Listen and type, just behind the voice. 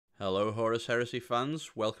Hello Horus Heresy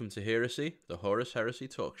fans, welcome to Heresy, the Horus Heresy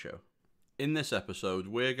talk show. In this episode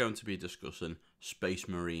we're going to be discussing Space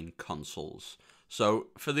Marine Consuls. So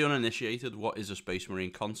for the uninitiated, what is a Space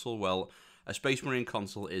Marine Consul? Well, a Space Marine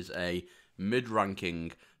Consul is a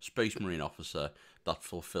mid-ranking Space Marine officer that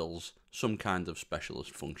fulfills some kind of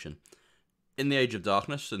specialist function. In the Age of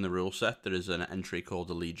Darkness, in the rule set, there is an entry called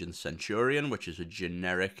the Legion Centurion, which is a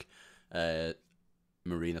generic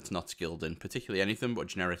Marine that's not skilled in particularly anything, but a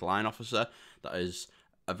generic line officer that is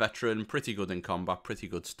a veteran, pretty good in combat, pretty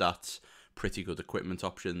good stats, pretty good equipment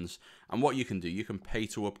options. And what you can do, you can pay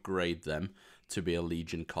to upgrade them to be a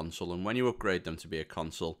Legion Consul, and when you upgrade them to be a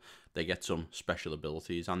Consul, they get some special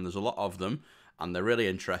abilities, and there's a lot of them, and they're really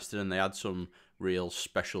interesting, and they add some real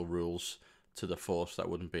special rules to the force that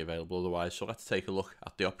wouldn't be available otherwise. So let's take a look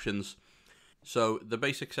at the options. So the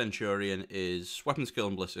basic Centurion is weapon skill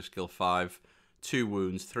and ballistic skill 5, 2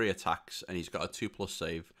 wounds, 3 attacks, and he's got a 2+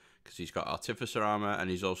 save because he's got Artificer armor, and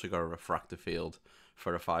he's also got a Refractor field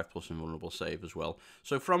for a 5+ invulnerable save as well.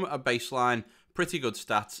 So from a baseline, pretty good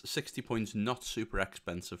stats, 60 points, not super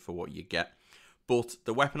expensive for what you get. But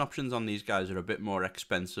the weapon options on these guys are a bit more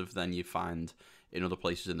expensive than you find in other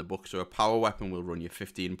places in the book. So a power weapon will run you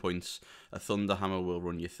 15 points, a thunder hammer will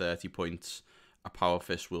run you 30 points, a power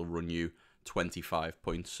fist will run you 25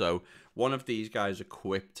 points. So one of these guys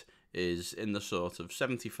equipped is in the sort of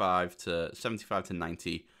 75 to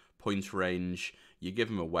 90 points range. You give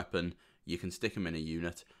him a weapon, you can stick him in a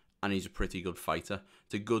unit, and he's a pretty good fighter.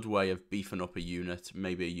 It's a good way of beefing up a unit,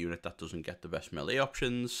 maybe a unit that doesn't get the best melee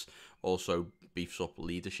options. Also beefs up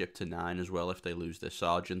leadership to 9 as well if they lose their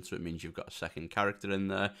sergeant, so it means you've got a second character in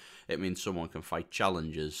there. It means someone can fight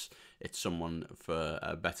challenges. It's someone for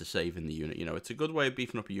a better save in the unit. You know, it's a good way of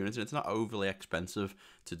beefing up a unit, and it's not overly expensive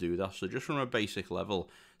to do that. So just from a basic level,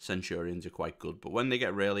 Centurions are quite good. But when they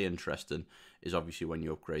get really interesting is obviously when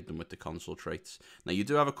you upgrade them with the Consul traits. Now, you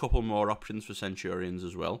do have a couple more options for Centurions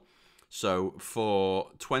as well. So for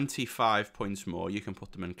 25 points more, you can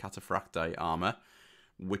put them in Cataphracti armor,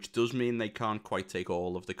 which does mean they can't quite take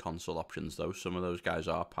all of the Consul options, though. Some of those guys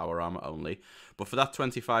are power armor only. But for that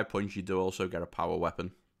 25 points, you do also get a power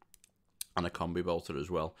weapon and a combi bolter as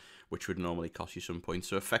well, which would normally cost you some points.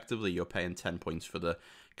 So effectively, you're paying 10 points for the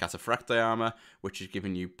Cataphracti armor, which is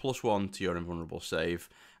giving you +1 to your invulnerable save,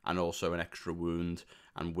 and also an extra wound,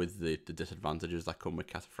 and with the disadvantages that come with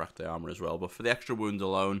Cataphracti armor as well. But for the extra wound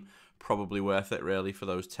alone, probably worth it really for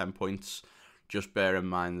those 10 points. Just bear in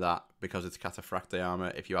mind that because it's Cataphracti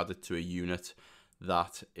armor, if you add it to a unit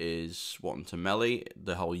that is wanting to melee,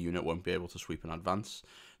 the whole unit won't be able to sweep and advance.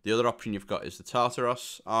 The other option you've got is the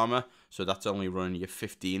Tartaros armor, so that's only running you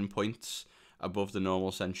 15 points above the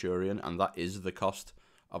normal Centurion, and that is the cost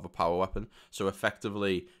of a power weapon. So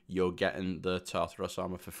effectively, you're getting the Tartaros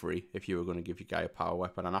armor for free if you were going to give your guy a power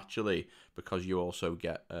weapon, and actually, because you also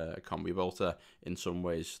get a combi bolter, in some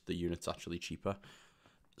ways, the unit's actually cheaper.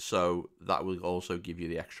 So that will also give you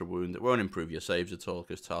the extra wound. It won't improve your saves at all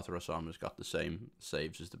because Tartaros armor's got the same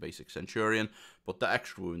saves as the basic Centurion, but the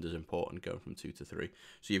extra wound is important going from 2 to 3.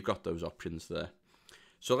 So you've got those options there.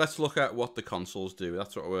 So let's look at what the Consuls do.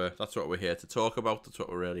 That's what we're here to talk about. That's what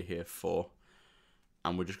we're really here for.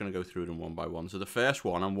 And we're just going to go through them one by one. So the first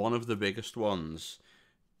one, and one of the biggest ones,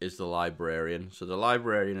 is the Librarian. So the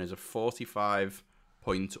Librarian is a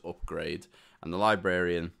 45-point upgrade, and the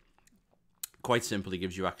Librarian quite simply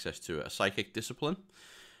gives you access to a psychic discipline.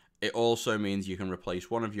 It also means you can replace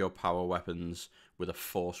one of your power weapons with a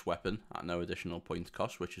force weapon at no additional point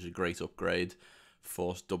cost, which is a great upgrade.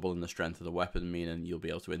 Force doubling the strength of the weapon, meaning you'll be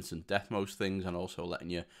able to instant death most things, and also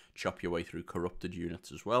letting you chop your way through corrupted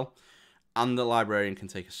units as well. And the Librarian can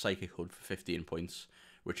take a psychic hood for 15 points,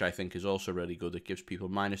 which I think is also really good. It gives people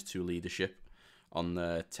 -2 leadership on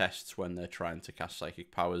the tests when they're trying to cast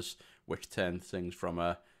psychic powers, which turns things from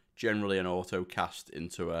a generally an auto cast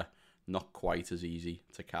into a not quite as easy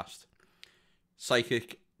to cast.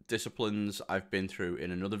 Psychic disciplines I've been through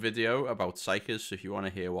in another video about psychers, so if you want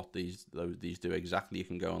to hear what these do exactly, you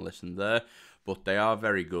can go and listen there. But they are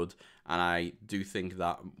very good, and I do think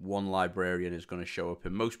that one Librarian is going to show up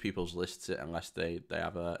in most people's lists unless they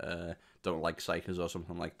have don't like psychers or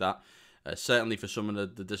something like that. Certainly for some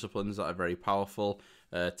of the disciplines that are very powerful,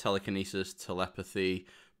 telekinesis, telepathy,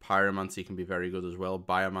 pyromancy can be very good as well.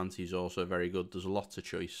 Biomancy is also very good. There's lots of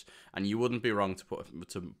choice, and you wouldn't be wrong to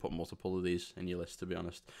put multiple of these in your list, to be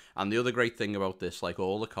honest. And the other great thing about this, like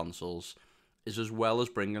all the Consuls, is as well as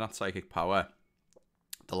bringing that psychic power,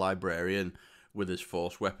 the Librarian, with his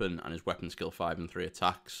force weapon and his weapon skill 5 and 3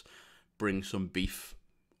 attacks, brings some beef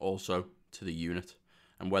also to the unit.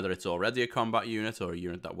 And whether it's already a combat unit or a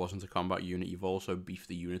unit that wasn't a combat unit, you've also beefed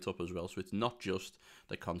the unit up as well. So it's not just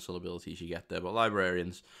the Consul abilities you get there. But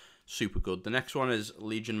Librarian's super good. The next one is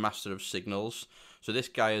Legion Master of Signals. So this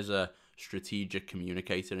guy is a strategic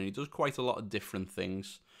communicator, and he does quite a lot of different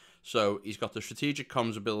things. So he's got the strategic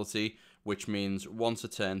comms ability, which means once a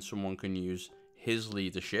turn someone can use his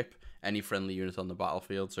leadership, any friendly unit on the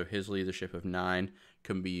battlefield. So his leadership of 9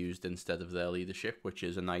 can be used instead of their leadership, which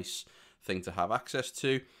is a nice thing to have access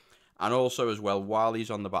to. And also as well, while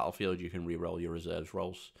he's on the battlefield, you can reroll your reserves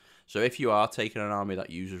rolls. So if you are taking an army that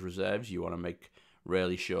uses reserves, you want to make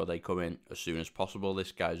really sure they come in as soon as possible.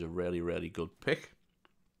 This guy's a really, really good pick.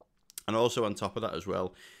 And also on top of that as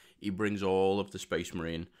well, he brings all of the Space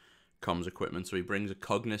Marine comms equipment. So he brings a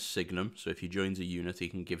Cognis Signum. So if he joins a unit, he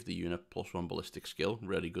can give the unit +1 ballistic skill.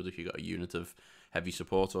 Really good if you got a unit of heavy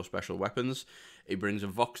support or special weapons. He brings a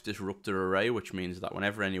Vox Disruptor Array, which means that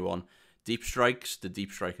whenever anyone deep strikes, the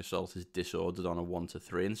deep strike assault is disordered on a 1 to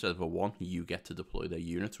 3 instead of a 1. You get to deploy their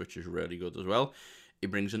units, which is really good as well. He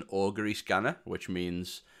brings an Augury Scanner, which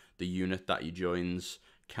means the unit that he joins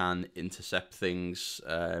can intercept things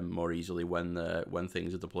more easily when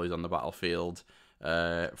things are deployed on the battlefield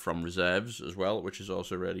from reserves as well, which is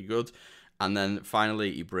also really good. And then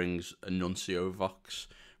finally, he brings a Nuncio Vox,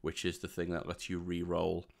 which is the thing that lets you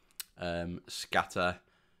reroll scatter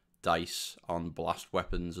dice on blast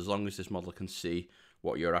weapons. As long as this model can see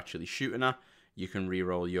what you're actually shooting at, you can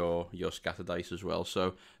reroll your scatter dice as well.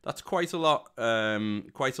 So that's quite a lot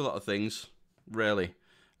of things, really.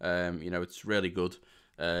 It's really good.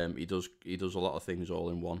 He does a lot of things all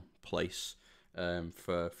in one place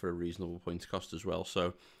for a reasonable point cost as well.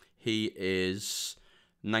 So he is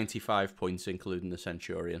 95 points, including the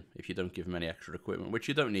Centurion, if you don't give him any extra equipment, which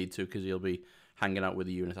you don't need to, because he'll be hanging out with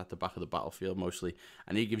the unit at the back of the battlefield mostly,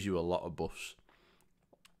 and he gives you a lot of buffs.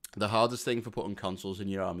 The hardest thing for putting Consuls in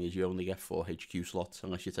your army is you only get 4 HQ slots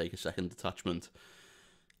unless you take a second detachment.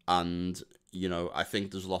 And, I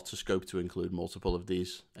think there's lots of scope to include multiple of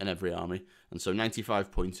these in every army. And so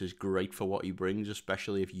 95 points is great for what he brings,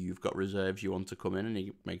 especially if you've got reserves you want to come in, and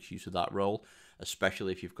he makes use of that role,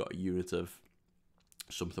 especially if you've got a unit of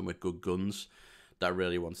something with good guns that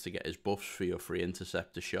really wants to get his buffs for your free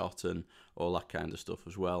interceptor shot and all that kind of stuff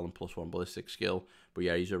as well, and +1 ballistic skill. But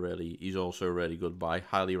yeah, he's also a really good buy.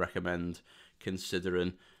 Highly recommend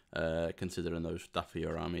considering that for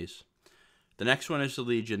your armies. The next one is the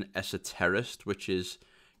Legion Esoterist, which is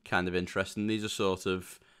kind of interesting. These are sort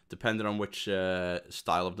of, depending on which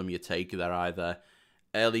style of them you take, they're either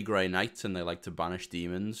early Grey Knights and they like to banish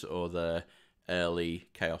demons, or they're early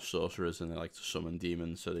Chaos Sorcerers and they like to summon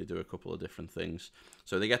demons, so they do a couple of different things.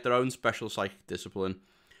 So they get their own special psychic discipline,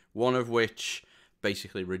 one of which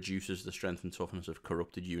basically reduces the strength and toughness of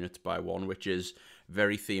corrupted units by 1, which is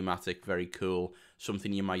very thematic, very cool,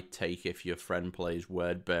 something you might take if your friend plays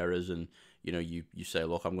Word Bearers and you say,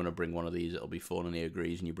 look, I'm going to bring one of these, it'll be fun, and he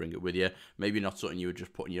agrees, and you bring it with you. Maybe not something you would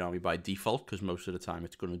just put in your army by default, because most of the time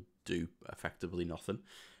it's going to do effectively nothing,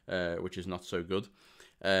 which is not so good.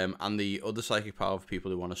 And the other psychic power for people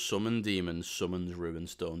who want to summon demons summons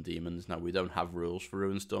Ruinstone Demons. Now, we don't have rules for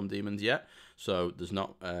Ruinstone Demons yet, so there's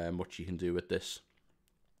not much you can do with this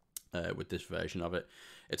version of it.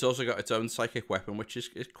 It's also got its own psychic weapon, which is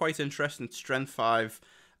quite interesting. It's Strength 5,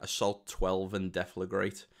 Assault 12, and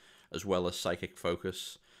Deflagrate, as well as Psychic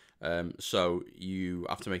Focus. So you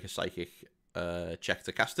have to make a Psychic check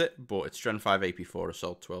to cast it, but it's Strength 5, AP 4,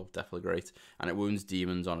 Assault 12, Deflagrate, and it wounds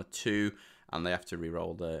demons on a 2, and they have to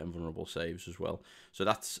reroll their invulnerable saves as well. So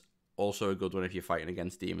that's also a good one if you're fighting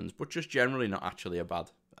against demons, but just generally not actually a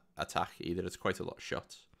bad attack either. It's quite a lot of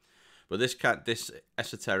shots. But this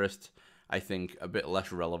Esoterist, I think, a bit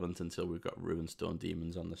less relevant until we've got Ruinstone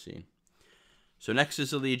Demons on the scene. So next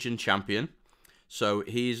is the Legion Champion. So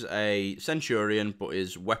he's a Centurion, but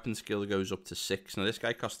his weapon skill goes up to 6. Now this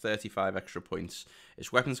guy costs 35 extra points.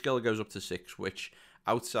 His weapon skill goes up to 6, which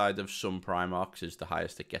outside of some Primarchs is the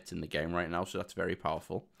highest it gets in the game right now, so that's very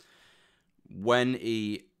powerful. When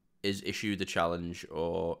he is issued a challenge,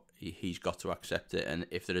 or he's got to accept it, and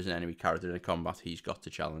if there is an enemy character in a combat, he's got to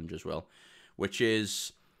challenge as well, which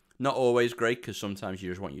is not always great, because sometimes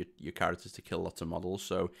you just want your characters to kill lots of models.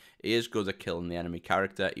 So he is good at killing the enemy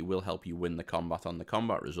character. He will help you win the combat on the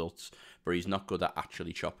combat results, but he's not good at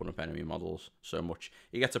actually chopping up enemy models so much.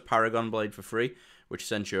 He gets a Paragon Blade for free, which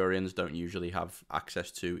Centurions don't usually have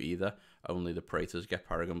access to either. Only the Praetors get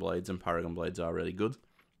Paragon Blades, and Paragon Blades are really good.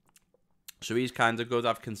 So he's kind of good.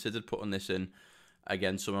 I've considered putting this in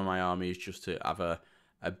against some of my armies just to have a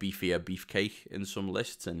beefier beefcake in some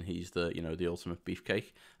lists, and he's the the ultimate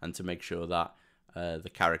beefcake, and to make sure that the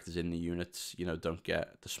characters in the units don't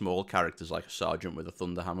get, the small characters like a sergeant with a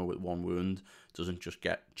thunderhammer with 1 wound doesn't just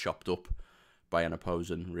get chopped up by an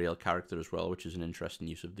opposing real character as well, which is an interesting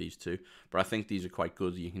use of these two. But I think these are quite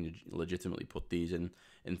good. You can legitimately put these in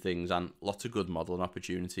things, and lots of good modelling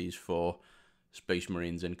opportunities for Space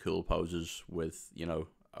Marines in cool poses with, you know,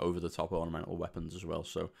 over-the-top ornamental weapons as well.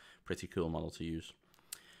 So pretty cool model to use.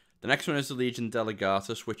 The next one is the Legion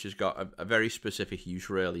Delegatus, which has got a very specific use,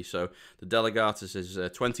 really. So the Delegatus is a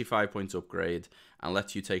 25 point upgrade and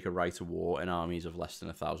lets you take a right to war in armies of less than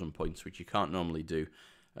 1,000 points, which you can't normally do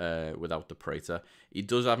without the Praetor. He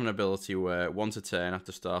does have an ability where once a turn at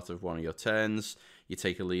the start of one of your turns, you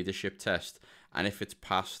take a leadership test, and if it's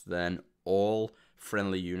passed, then all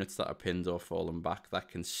friendly units that are pinned or fallen back that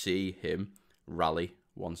can see him rally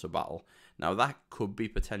once a battle. Now that could be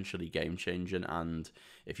potentially game changing, and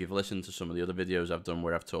if you've listened to some of the other videos I've done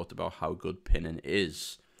where I've talked about how good pinning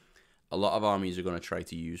is, a lot of armies are going to try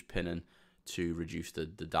to use pinning to reduce the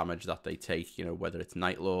damage that they take, you know, whether it's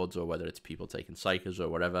Night Lords or whether it's people taking Psychers or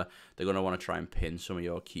whatever. They're going to want to try and pin some of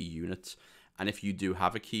your key units, and if you do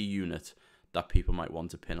have a key unit that people might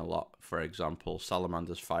want to pin a lot, for example,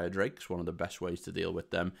 Salamander's Fire Drakes, one of the best ways to deal with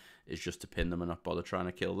them is just to pin them and not bother trying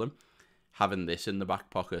to kill them. Having this in the back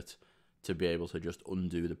pocket to be able to just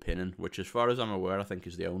undo the pinning, which as far as I'm aware I think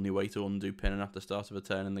is the only way to undo pinning at the start of a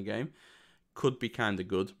turn in the game, could be kind of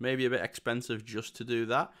good. Maybe a bit expensive just to do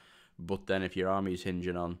that, but then if your army is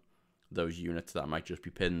hinging on those units that might just be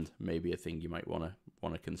pinned, maybe a thing you might want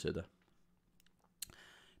to consider.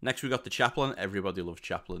 Next we got the Chaplain. Everybody loves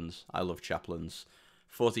Chaplains. I love Chaplains.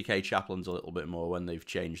 40k Chaplains a little bit more when they've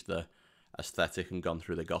changed the aesthetic and gone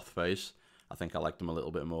through the goth phase. I think I liked them a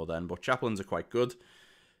little bit more then, but Chaplains are quite good.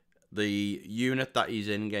 The unit that he's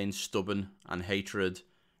in gains Stubborn and Hatred,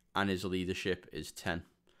 and his leadership is 10.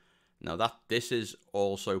 Now this is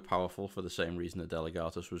also powerful for the same reason the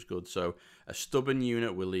Delegatus was good. So a Stubborn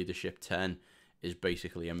unit with leadership 10 is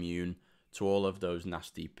basically immune to all of those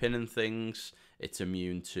nasty pinning things. It's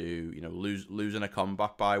immune to, you know, losing a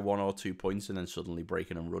combat by 1 or 2 points and then suddenly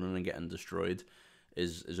breaking and running and getting destroyed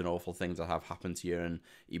is an awful thing to have happen to you, and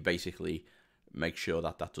he basically makes sure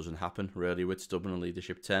that that doesn't happen, really, with Stubborn and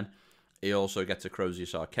leadership 10. He also gets a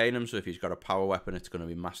Crozius Arcanum, so if he's got a power weapon, it's going to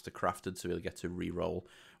be master crafted, so he'll get to re-roll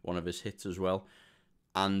one of his hits as well.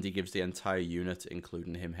 And he gives the entire unit,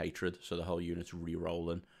 including him, Hatred, so the whole unit's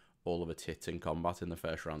re-rolling all of its hits in combat in the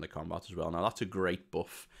first round of combat as well. Now that's a great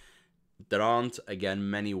buff. There aren't, again,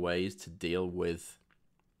 many ways to deal with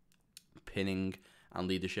pinning and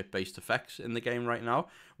leadership based effects in the game right now.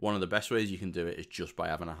 One of the best ways you can do it is just by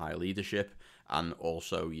having a high leadership, and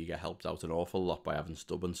also you get helped out an awful lot by having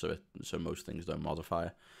Stubborn, so most things don't modify.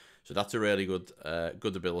 So that's a really good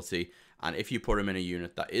good ability, and if you put him in a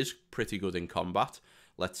unit that is pretty good in combat,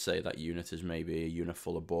 let's say that unit is maybe a unit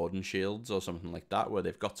full of Borden shields or something like that, where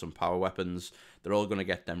they've got some power weapons, they're all going to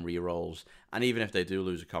get them rerolls, and even if they do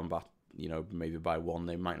lose a combat, you know, maybe by 1,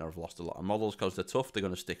 they might not have lost a lot of models because they're tough, they're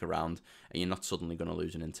going to stick around, and you're not suddenly going to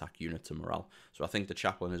lose an intact unit to morale. So I think the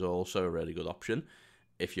Chaplain is also a really good option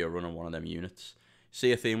if you're running one of them units.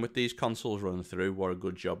 See a theme with these consuls running through, what a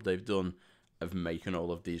good job they've done of making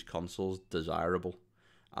all of these consuls desirable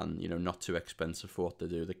and, you know, not too expensive for what they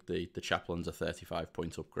do. The Chaplain's a 35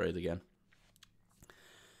 point upgrade again.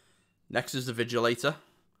 Next is the Vigilator.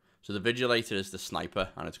 So the Vigilator is the sniper,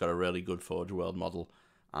 and it's got a really good Forge World model,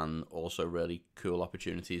 and also really cool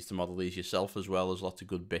opportunities to model these yourself as well. There's lots of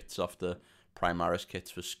good bits off the Primaris kits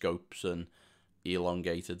for scopes and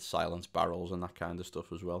elongated silence barrels and that kind of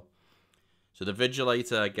stuff as well. So the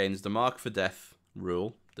Vigilator gains the Mark for Death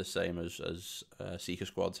rule, the same as Seeker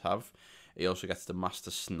Squads have. He also gets the Master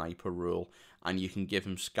Sniper rule, and you can give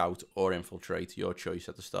him Scout or Infiltrate, your choice,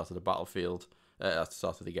 at the start of the battlefield, at the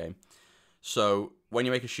start of the game. So when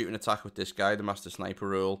you make a shooting attack with this guy, the Master Sniper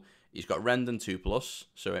rule, he's got Rendon 2+,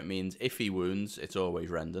 so it means if he wounds, it's always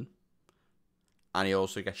Rendon. And he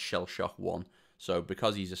also gets Shell Shock 1. So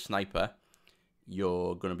because he's a sniper,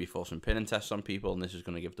 you're going to be forcing pinning tests on people, and this is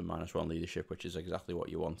going to give them -1 leadership, which is exactly what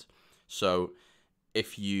you want. So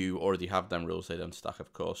if you already have them rules, they don't stack,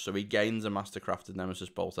 of course. So he gains a Mastercrafted Nemesis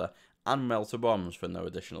Bolter and Melter Bombs for no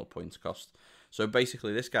additional points cost. So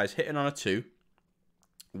basically this guy's hitting on a 2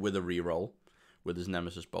 with a reroll with his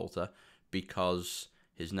Nemesis Bolter, because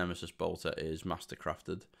his Nemesis Bolter is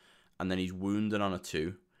Mastercrafted, and then he's wounding on a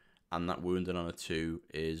 2, and that wounding on a 2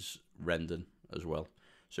 is Rendon as well.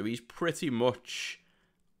 So he's pretty much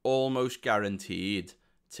almost guaranteed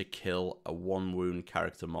to kill a 1 wound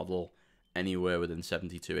character model anywhere within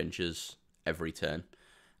 72 inches every turn,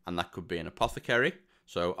 and that could be an Apothecary.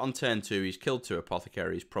 So on turn 2 he's killed 2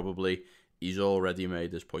 Apothecaries, he's already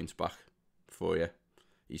made his points back for you.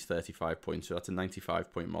 He's 35 points, so that's a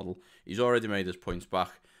 95 point model. He's already made his points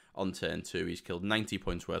back. on turn 2, he's killed 90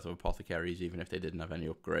 points worth of apothecaries, even if they didn't have any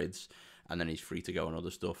upgrades. And then he's free to go on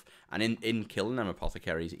other stuff. And in killing them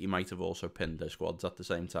apothecaries, he might have also pinned their squads at the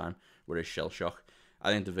same time with his Shell Shock.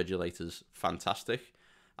 I think the Vigilator's fantastic.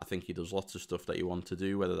 I think he does lots of stuff that you want to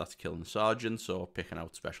do, whether that's killing sergeants or picking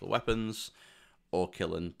out special weapons or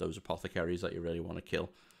killing those apothecaries that you really want to kill.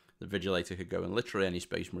 The Vigilator could go in literally any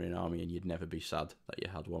Space Marine army and you'd never be sad that you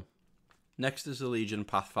had one. Next is the Legion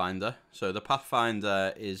Pathfinder. So the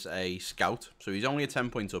Pathfinder is a scout, so he's only a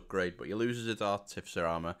 10-point upgrade, but he loses his Artificer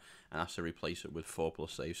armor and has to replace it with 4+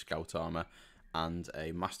 save scout armor and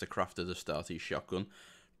a Mastercrafted Astartes shotgun.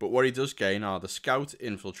 But what he does gain are the Scout,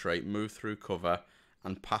 Infiltrate, Move Through Cover,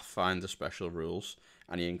 and Pathfinder special rules,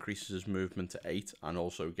 and he increases his movement to 8 and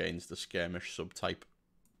also gains the Skirmish subtype.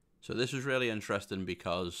 So this is really interesting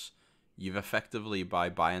because you've effectively, by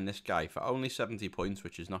buying this guy for only 70 points,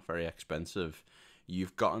 which is not very expensive,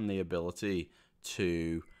 you've gotten the ability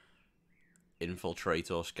to infiltrate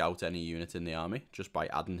or scout any unit in the army just by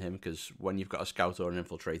adding him, because when you've got a scout or an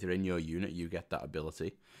infiltrator in your unit, you get that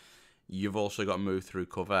ability. You've also got move through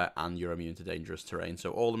cover and you're immune to dangerous terrain.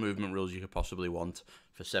 So all the movement rules you could possibly want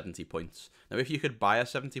for 70 points. Now, if you could buy a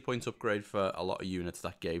 70-point upgrade for a lot of units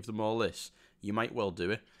that gave them all this, you might well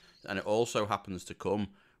do it. And it also happens to come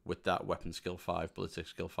with that weapon skill 5, ballistic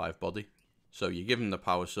skill 5 body. So you give him the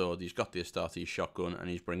power sword, he's got the Astartes shotgun, and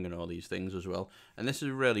he's bringing all these things as well. And this is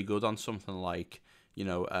really good on something like, you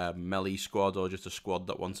know, a melee squad or just a squad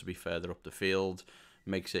that wants to be further up the field.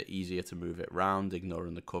 Makes it easier to move it around,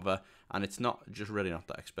 ignoring the cover. And it's not just really not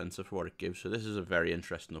that expensive for what it gives. So this is a very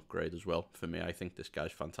interesting upgrade as well for me. I think this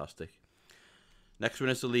guy's fantastic. Next one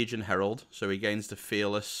is the Legion Herald. So he gains the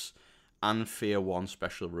Fearless and Fear 1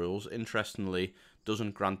 special rules. Interestingly,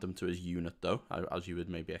 doesn't grant them to his unit though, as you would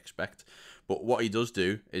maybe expect. But what he does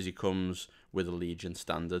do is he comes with a Legion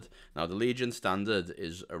Standard. Now the Legion Standard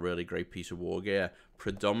is a really great piece of war gear,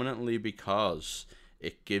 predominantly because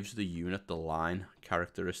it gives the unit the line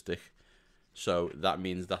characteristic. So that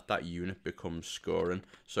means that that unit becomes scoring.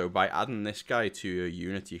 So by adding this guy to your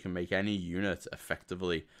unit, you can make any unit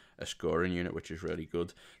effectively a scoring unit, which is really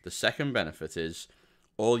good. The second benefit is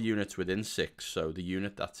all units within 6, so the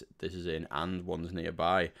unit that this is in and ones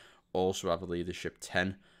nearby, also have a leadership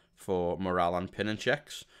 10 for morale and pinning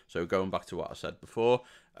checks. So going back to what I said before,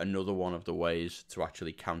 another one of the ways to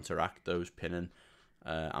actually counteract those pinning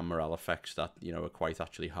and morale effects that, you know, are quite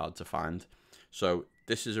actually hard to find. So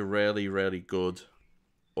this is a really, really good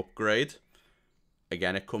upgrade.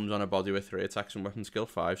 Again, it comes on a body with 3 attacks and weapon skill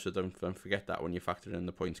 5, so don't forget that when you factor in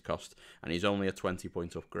the points cost. And he's only a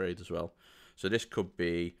 20-point upgrade as well. So this could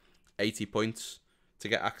be 80 points to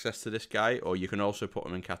get access to this guy, or you can also put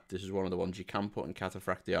him in this is one of the ones you can put in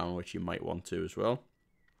Cataphract the armor, which you might want to as well.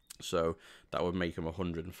 So that would make him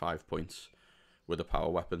 105 points with a power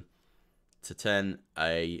weapon. To turn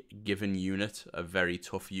a given unit, a very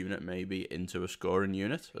tough unit maybe, into a scoring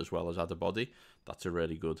unit, as well as add a body, that's a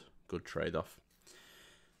really good trade-off.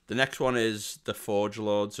 The next one is the Forge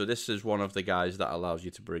Lord. So this is one of the guys that allows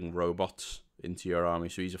you to bring robots into your army.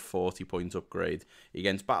 So he's a 40-point upgrade. He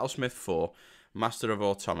gains Battlesmith 4, Master of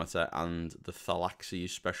Automata, and the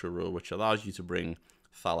Thalaxes special rule, which allows you to bring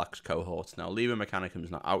Thalax cohorts. Now, Liber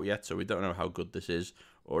Mechanicum's not out yet, so we don't know how good this is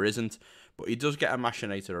or isn't. But he does get a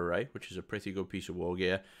Machinator Array, which is a pretty good piece of war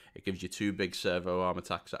gear. It gives you 2 big servo arm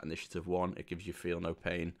attacks at Initiative 1. It gives you Feel No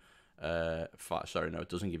Pain. Sorry, no, it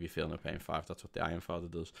doesn't give you Feel No Pain 5. That's what the Iron Father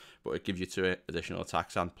does. But it gives you 2 additional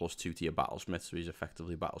attacks and plus 2 to your Battlesmith. So he's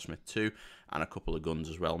effectively Battlesmith 2, and a couple of guns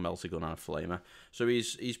as well, Melter Gun and a Flamer. So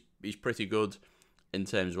he's pretty good in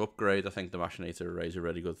terms of upgrade. I think the Machinator Array is a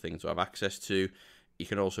really good thing to have access to. You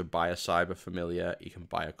can also buy a Cyber Familiar. You can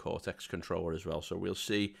buy a Cortex Controller as well. So we'll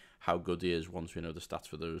see how good he is once we know the stats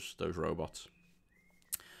for those robots.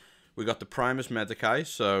 We got the Primus Medicae.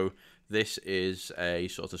 So this is a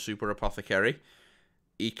sort of super apothecary.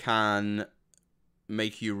 He can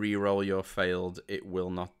make you re-roll your failed It Will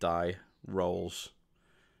Not Die rolls.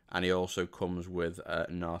 And he also comes with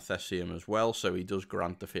Narthessium as well. So he does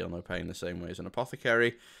grant the Feel No Pain the same way as an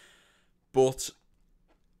apothecary. But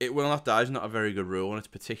It Will Not Die is not a very good rule, and it's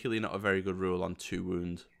particularly not a very good rule on 2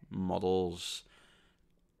 wound models.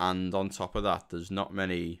 And on top of that, there's not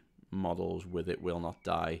many models with It Will Not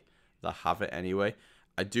Die that have it anyway.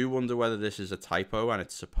 I do wonder whether this is a typo and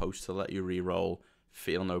it's supposed to let you re-roll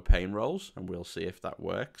Feel No Pain rolls, and we'll see if that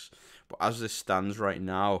works. But as this stands right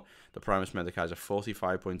now, the Primus Medicae is a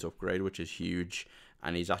 45-point upgrade, which is huge,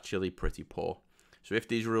 and he's actually pretty poor. So if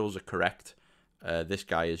these rules are correct, this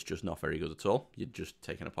guy is just not very good at all. You're just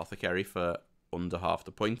taking apothecary for under half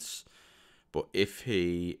the points. But if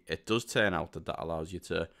it does turn out that allows you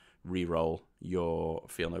to re-roll your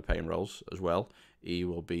feel no pain rolls as well. He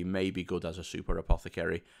will be maybe good as a super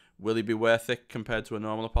apothecary. Will he be worth it compared to a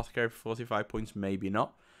normal apothecary for 45 points? Maybe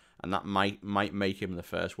not. And that might make him the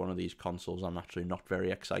first one of these consuls I'm actually not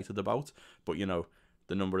very excited about. But, you know,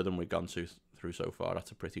 the number of them we've gone through so far,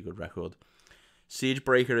 that's a pretty good record.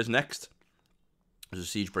 Siegebreaker is next. The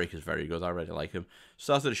Siegebreaker is very good. I really like him.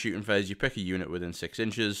 Start of the shooting phase, you pick a unit within 6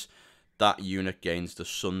 inches. That unit gains the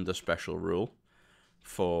Sunder special rule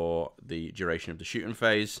for the duration of the shooting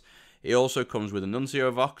phase. He also comes with a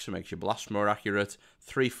Nuncio Vox, so makes your blasts more accurate.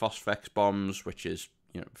 3 Phosphex bombs, which is,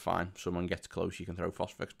 you know, fine. Someone gets close, you can throw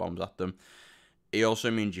Phosphex bombs at them. It also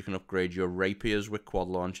means you can upgrade your Rapiers with quad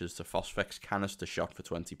launchers to Phosphex canister shot for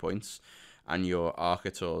 20 points, and your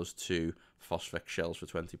Arcators to Phosphex shells for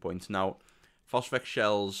 20 points. Now, Phosphex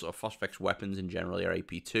shells, or Phosphex weapons in general, are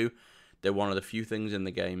AP2. They're one of the few things in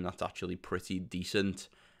the game that's actually pretty decent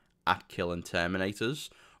at killing Terminators.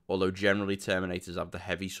 Although generally Terminators have the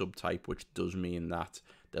heavy subtype, which does mean that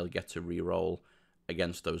they'll get to reroll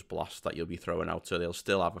against those blasts that you'll be throwing out. So they'll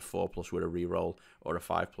still have a 4+ with a reroll or a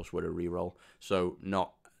 5+ with a reroll. So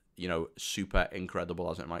not, you know, super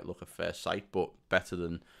incredible as it might look at first sight, but better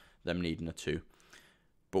than them needing a 2.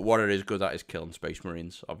 But what it is good at is killing Space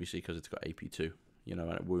Marines, obviously, because it's got AP2. You know,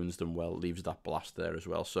 and it wounds them well, leaves that blast there as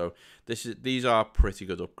well. So these are pretty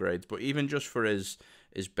good upgrades. But even just for his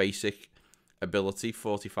basic ability,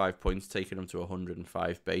 45 points, taking him to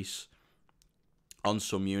 105 base. On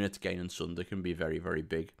some units, gaining Sunder can be very, very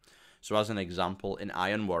big. So as an example, in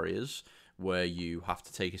Iron Warriors, where you have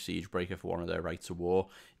to take a Siegebreaker for one of their rights of war,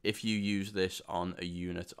 if you use this on a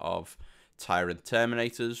unit of Tyrant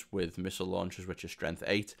Terminators with missile launchers, which are strength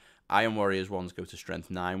 8, Iron Warriors ones go to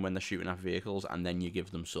strength 9 when they're shooting at vehicles, and then you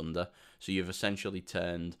give them Sunder. So you've essentially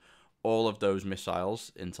turned all of those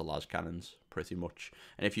missiles into las cannons, pretty much.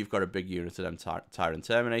 And if you've got a big unit of them Tyrant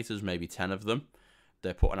Terminators, maybe 10 of them,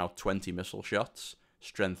 they're putting out 20 missile shots,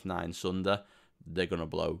 strength 9 Sunder, they're going to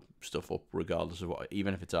blow stuff up regardless of what.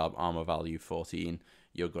 Even if it's armor value 14,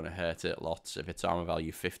 you're going to hurt it lots. If it's armor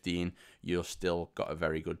value 15, you've still got a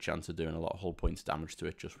very good chance of doing a lot of hull points damage to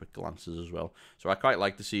it just with glances as well. So I quite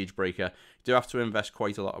like the Siegebreaker. You do have to invest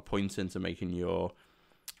quite a lot of points into making your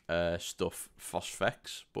stuff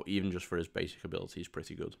Phosphex, but even just for his basic ability, he's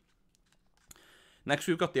pretty good. Next,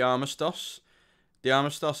 we've got the Armistos. The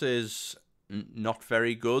Armistos is not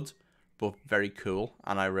very good, but very cool,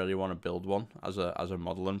 and I really want to build one as a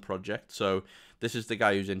modeling project. So this is the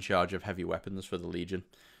guy who's in charge of heavy weapons for the Legion.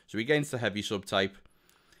 So he gains the heavy subtype.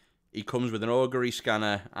 He comes with an augury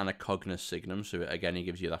scanner and a Cognos Signum. So again, he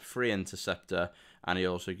gives you that free interceptor, and he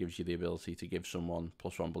also gives you the ability to give someone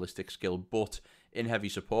 +1 ballistic skill. But in heavy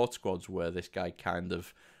support squads, where this guy kind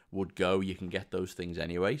of would go, you can get those things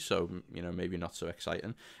anyway. So, you know, maybe not so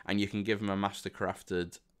exciting. And you can give him a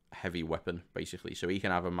mastercrafted heavy weapon, basically. So he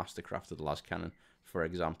can have a mastercrafted las cannon, for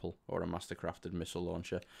example, or a mastercrafted missile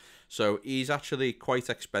launcher. So he's actually quite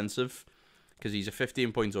expensive, because he's a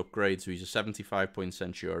 15-point upgrade, so he's a 75-point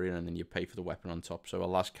Centurion, and then you pay for the weapon on top. So a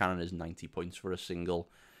las cannon is 90 points for a single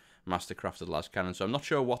mastercrafted las cannon. So I'm not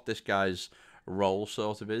sure what this guy's role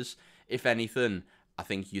sort of is. If anything, I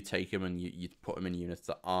think you take him and you put him in units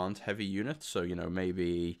that aren't heavy units. So, you know,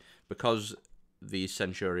 maybe because these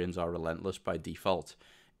Centurions are relentless by default,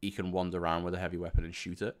 he can wander around with a heavy weapon and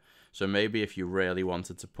shoot it. So maybe if you really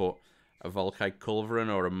wanted to put a Volkite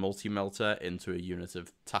Culverin or a Multi-Melter into a unit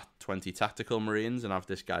of 20 Tactical Marines and have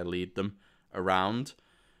this guy lead them around,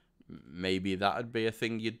 maybe that would be a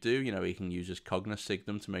thing you'd do. You know, he can use his Cognos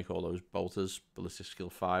Signum to make all those bolters ballistic skill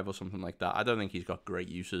 5 or something like that. I don't think he's got great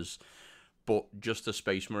uses, but just a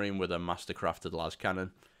Space Marine with a mastercrafted las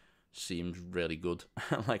cannon seems really good.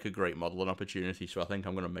 Like a great modeling opportunity. So I think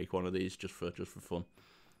I'm going to make one of these just for fun.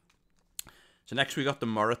 So next we got the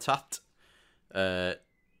Moritat,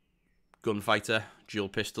 gunfighter, dual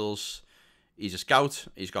pistols. He's a scout,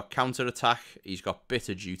 he's got counter attack, he's got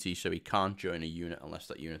bitter duty, so he can't join a unit unless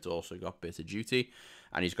that unit also got bitter duty,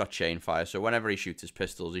 and he's got chain fire, so whenever he shoots his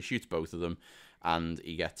pistols, he shoots both of them, and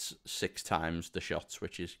he gets 6 times the shots,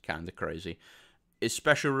 which is kind of crazy. His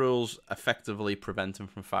special rules effectively prevent him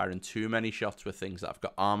from firing too many shots with things that have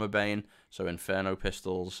got armor bane, so Inferno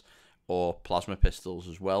pistols, or plasma pistols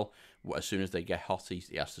as well. As soon as they get hot, he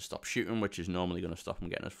has to stop shooting, which is normally going to stop him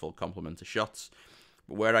getting his full complement of shots.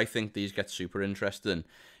 But where I think these get super interesting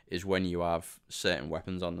is when you have certain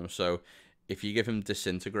weapons on them. So if you give him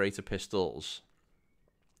disintegrator pistols,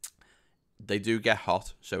 they do get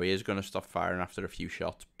hot, so he is going to stop firing after a few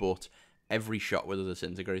shots, but every shot with a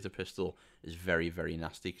disintegrator pistol is very, very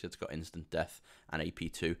nasty because it's got instant death and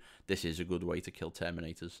AP2. This is a good way to kill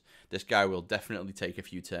Terminators. This guy will definitely take a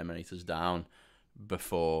few Terminators down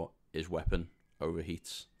before his weapon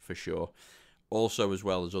overheats, for sure. Also, as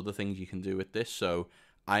well as other things you can do with this, so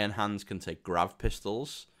Iron Hands can take grav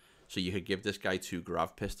pistols, so you could give this guy 2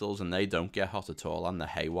 grav pistols, and they don't get hot at all, and they're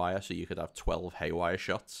haywire, so you could have 12 haywire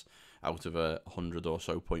shots out of a 100 or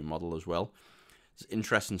so point model as well. It's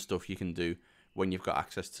interesting stuff you can do when you've got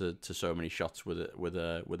access to so many shots with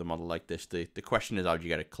a model like this. The question is, how do you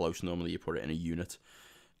get it close? Normally you put it in a unit,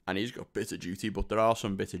 and he's got Bitter Duty, but there are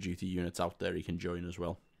some Bitter Duty units out there he can join as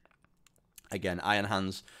well. Again, Iron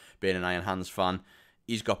Hands, being an Iron Hands fan,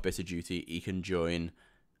 he's got Bitter Duty. He can join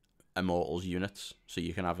Immortals units, so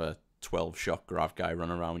you can have a 12-shot grav guy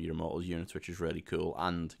run around with your Immortals units, which is really cool,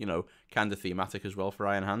 and, you know, kind of thematic as well for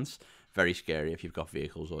Iron Hands. Very scary if you've got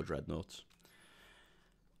vehicles or dreadnoughts.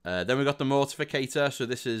 Then we got the Mortificator, so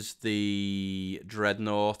this is the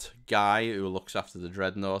Dreadnought guy who looks after the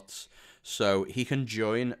Dreadnoughts. So he can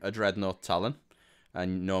join a Dreadnought Talon,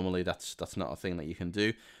 and normally that's not a thing that you can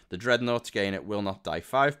do. The Dreadnoughts gain it will not die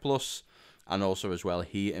 5+, and also as well,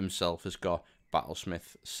 he himself has got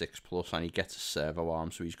Battlesmith 6+, and he gets a servo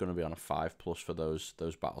arm, so he's going to be on a 5+ for those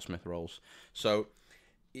Battlesmith rolls. So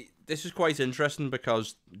this is quite interesting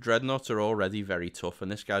because Dreadnoughts are already very tough,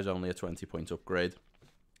 and this guy's only a 20-point upgrade.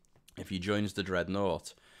 If he joins the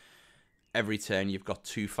Dreadnought, every turn you've got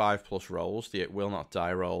 2 5+ rolls, the It Will Not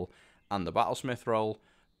Die roll and the Battlesmith roll,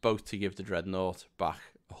 both to give the Dreadnought back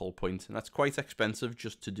a whole point. And that's quite expensive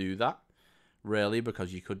just to do that, really,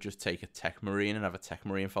 because you could just take a Tech Marine and have a Tech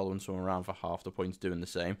Marine following someone around for half the points doing the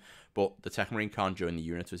same. But the Tech Marine can't join the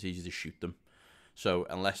unit, so it's easy to shoot them. So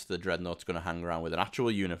unless the Dreadnought's going to hang around with an actual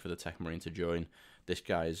unit for the Tech Marine to join, this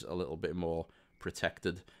guy's a little bit more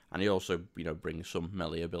protected, and he also, you know, brings some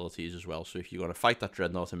melee abilities as well. So if you're going to fight that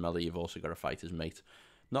Dreadnought in melee, you've also got to fight his mate.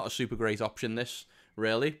 Not a super great option, this,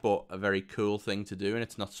 really, but a very cool thing to do, and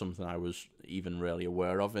it's not something I was even really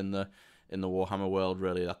aware of in the Warhammer world,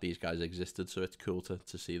 really, that these guys existed, so it's cool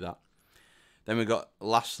to see that. Then we got,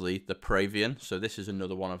 lastly, the Praevian. So this is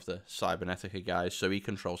another one of the Cybernetica guys. So he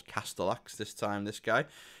controls Castellax this time, this guy.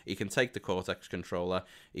 He can take the Cortex controller,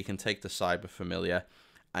 he can take the Cyber Familiar,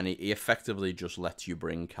 and he effectively just lets you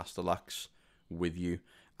bring Castellax with you,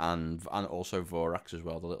 and also Vorax as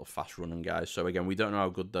well, the little fast-running guys. So again, we don't know how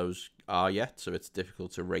good those are yet, so it's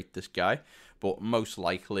difficult to rate this guy. But most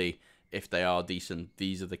likely, if they are decent,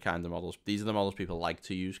 these are the kind of models. These are the models people like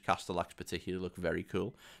to use. Castellax particularly look very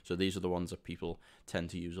cool. So these are the ones that people tend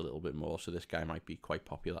to use a little bit more. So this guy might be quite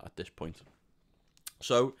popular at this point.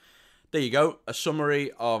 So there you go. A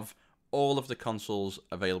summary of all of the consoles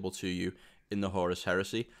available to you in the Horus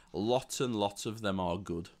Heresy. Lots and lots of them are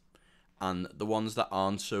good, and the ones that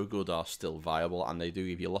aren't so good are still viable, and they do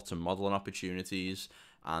give you lots of modeling opportunities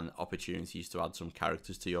and opportunities to add some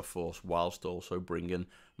characters to your force, whilst also bringing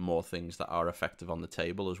more things that are effective on the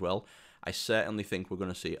table as well. I certainly think we're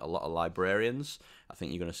going to see a lot of Librarians. I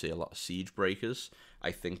think you're going to see a lot of Siege Breakers.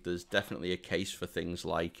 I think there's definitely a case for things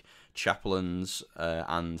like Chaplains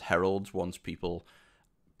and Heralds once people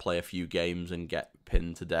play a few games and get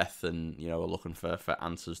pinned to death, and, you know, are looking for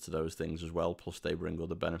answers to those things as well, plus they bring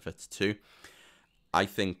other benefits too. I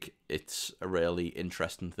think it's a really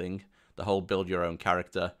interesting thing, the whole build your own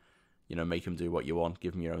character, you know, make him do what you want,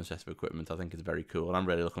 give him your own set of equipment. I think it's very cool, and I'm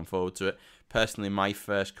really looking forward to it. Personally, my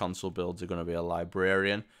first console builds are going to be a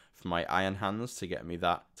Librarian for my Iron Hands to get me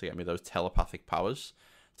those telepathic powers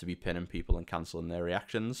to be pinning people and cancelling their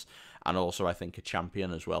reactions, and also I think a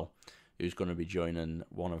Champion as well, who's going to be joining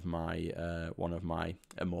one of my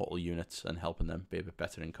immortal units and helping them be a bit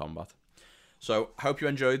better in combat. So I hope you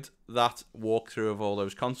enjoyed that walkthrough of all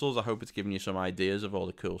those consoles. I hope it's given you some ideas of all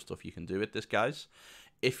the cool stuff you can do with this, guys.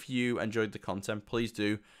 If you enjoyed the content, please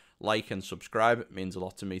do like and subscribe. It means a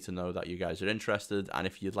lot to me to know that you guys are interested. And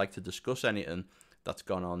if you'd like to discuss anything that's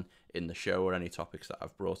gone on in the show, or any topics that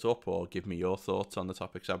I've brought up, or give me your thoughts on the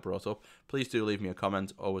topics I've brought up, please do leave me a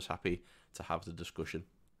comment. Always happy to have the discussion.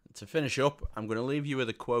 To finish up, I'm going to leave you with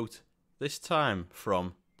a quote, this time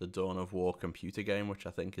from the Dawn of War computer game, which I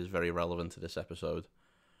think is very relevant to this episode.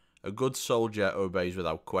 A good soldier obeys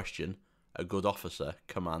without question. A good officer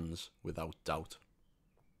commands without doubt.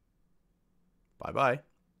 Bye-bye.